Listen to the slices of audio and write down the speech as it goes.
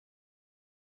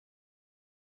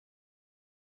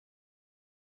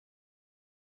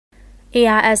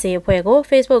ARSA အဖွဲ့ကို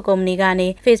Facebook ကုမ္ပဏီကနေ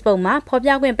Facebook မှာဖော်ပြ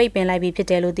ခွင့်ပိတ်ပင်လိုက်ပြီးဖြစ်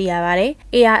တယ်လို့သိရပါတယ်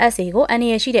။ ARSA ကိုအန္တ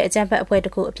ရာယ်ရှိတဲ့အကြမ်းဖက်အဖွဲ့တ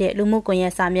စ်ခုအဖြစ်လူမှုကွန်ရ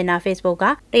က်စာမျက်နှာ Facebook က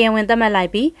တရားဝင်သတ်မှတ်လို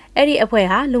က်ပြီးအဲ့ဒီအဖွဲ့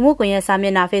ဟာလူမှုကွန်ရက်စာမျ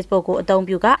က်နှာ Facebook ကိုအသုံး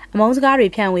ပြုကအမုန်းစကားတွေ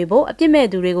ဖြန့်ဝေဖို့အပြစ်မဲ့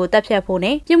သူတွေကိုတပ်ဖြတ်ဖို့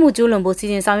နဲ့ပြစ်မှုကျူးလွန်ဖို့စီ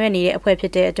စဉ်ဆောင်ရွက်နေတဲ့အဖွဲ့ဖြ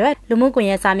စ်တဲ့အတွက်လူမှုကွန်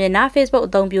ရက်စာမျက်နှာ Facebook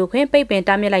အသုံးပြုခွင့်ပိတ်ပင်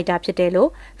တားမြစ်လိုက်တာဖြစ်တယ်လို့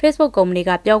Facebook ကုမ္ပဏီက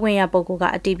ပြောခွင့်ရပုဂ္ဂိုလ်က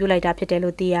အတည်ပြုလိုက်တာဖြစ်တယ်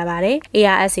လို့သိရပါတယ်။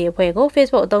 ARSA အဖွဲ့ကို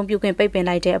Facebook အသုံးပြုခွင့်ပိတ်ပင်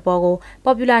လိုက်တဲ့အပေါ်ကို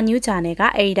Popular News Channel က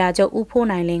Editor ချုပ်ဦးဖိုး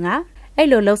နိုင်လင်းကအဲ့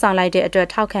လိုလှုပ်ဆောင်လိုက်တဲ့အတွက်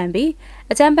ထောက်ခံပြီး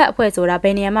အကြမ်းဖက်အဖွဲ့ဆိုတာဘ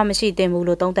ယ်နေရာမှမရှိသင့်ဘူး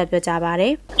လို့သုံးသပ်ပြောကြားပါတ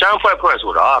ယ်။အကြမ်းဖက်အဖွဲ့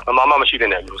ဆိုတာဘယ်မှမရှိတဲ့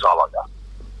မျိုးစားပါဗျာ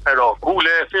။အဲ့တော့ခု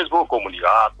လေ Facebook ကုမ္ပဏီက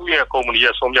သူ့ရဲ့ကုမ္ပဏီ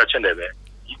ရဲ့ဆုံးဖြတ်ချက်နဲ့ပဲ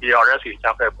ဒီ ARSA အကြ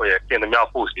မ်းဖက်အဖွဲ့ရဲ့တင်သမျှ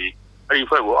post တွေအဲ့ဒီအ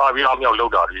ဖွဲ့ကိုအားပေးအားမြောက်လု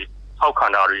ပ်တာတွေထောက်ခံ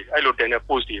တာတွေအဲ့လိုတင်တဲ့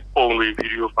post တွေပုံတွေဗီ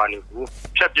ဒီယိုဖိုင်တွေကို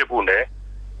ဖြတ်ပစ်ဖို့နဲ့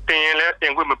တင်ရင်လည်းတ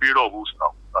င်ခွင့်မပေးတော့ဘူးဆို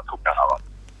တော့ထုတ်ပြန်တာပါ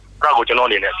။အဲ့ဒါကိုကျွန်တော်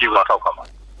အနေနဲ့အပြည့်အဝထောက်ခံပါတ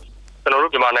ယ်။ကျွန်တော်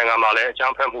တို့မြန်မာနိုင်ငံမှာလည်းအကြ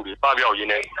မ်းဖက်မှုတွေပပျောက်ရ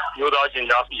င်းနဲ့မျိုးသားချင်း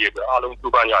ကြားစီရေးအတွက်အားလုံး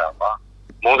ကြိုးပမ်းကြရပါ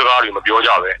မုန်းစကားတွေမပြောကြ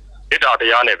ပဲမေတ္တာတ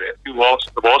ရားနဲ့ပဲပြုဘော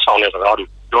သဘောဆောင်တဲ့စကားတွေ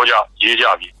ပြောကြရေးကြ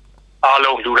ပြီးအား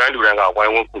လုံးလူတိုင်းကဝို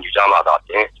င်းဝန်းကူညီကြမှာသာ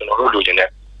ပြင်ကျွန်တော်တို့လူချင်းတဲ့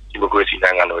ဒီမိုကရေစီ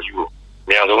နိုင်ငံတော်ကြီးကိုအ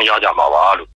များဆုံးရကြမှာပါ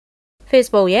လို့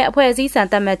Facebook ရဲ့အဖွဲ့အစည်းစံ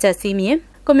သတ်မှတ်ချက်စီးမြင်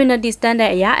Community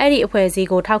Standard အရာအဲ့ဒီအဖွဲ့အစည်း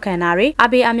ကိုထောက်ခံတာတွေ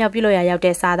အားပေးအားမြောက်ပြုလို့ရရောက်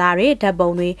တဲ့စာသားတွေဓာတ်ပုံ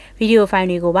တွေဗီဒီယိုဖိုင်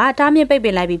တွေကိုပါတားမြစ်ပိတ်ပ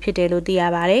င်လိုက်ပြီးဖြစ်တယ်လို့သိရ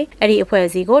ပါတယ်။အဲ့ဒီအဖွဲ့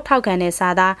အစည်းကိုထောက်ခံတဲ့စာ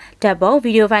သားဓာတ်ပုံ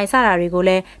ဗီဒီယိုဖိုင်စတာတွေကို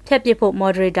လည်းဖျက်ပစ်ဖို့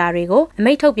Moderator တွေကိုအ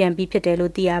မိန့်ထုတ်ပြန်ပြီးဖြစ်တယ်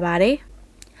လို့သိရပါတယ်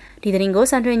။ဒီသတင်းကို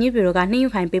စံထွေညူးဘီရိုကနှင်းယူ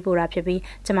ခိုင်ပေးပို့တာဖြစ်ပြီး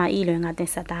ကျွန်မအီလွင်ကတင်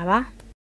ဆက်တာပါ။